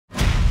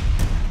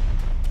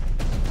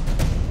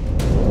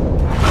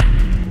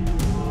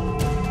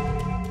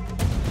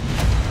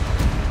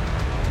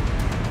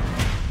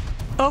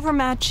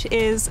Overmatch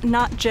is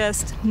not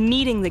just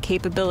meeting the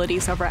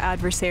capabilities of our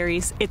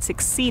adversaries, it's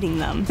exceeding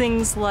them.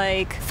 Things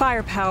like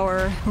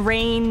firepower,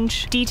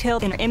 range,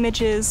 detailed inner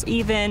images,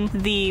 even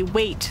the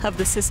weight of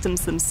the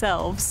systems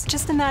themselves.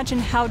 Just imagine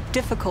how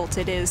difficult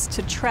it is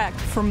to trek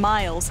for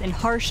miles in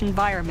harsh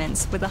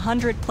environments with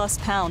 100+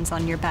 pounds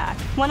on your back.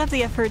 One of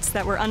the efforts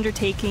that we're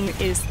undertaking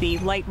is the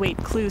Lightweight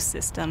Clue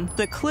system.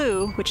 The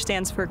Clue, which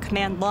stands for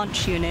Command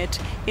Launch Unit,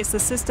 is the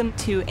system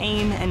to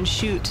aim and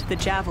shoot the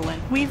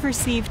Javelin. We've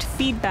received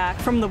feedback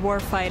from the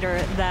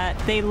Warfighter that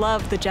they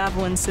love the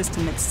Javelin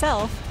system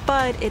itself,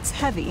 but it's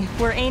heavy.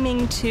 We're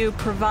aiming to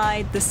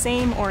provide the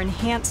same or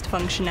enhanced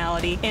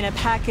functionality in a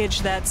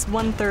package that's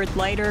 1/3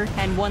 lighter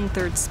and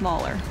 1/3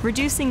 smaller.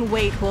 Reducing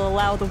weight will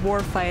allow the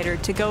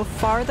Warfighter to go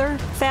farther,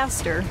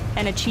 faster,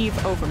 and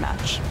achieve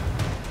overmatch.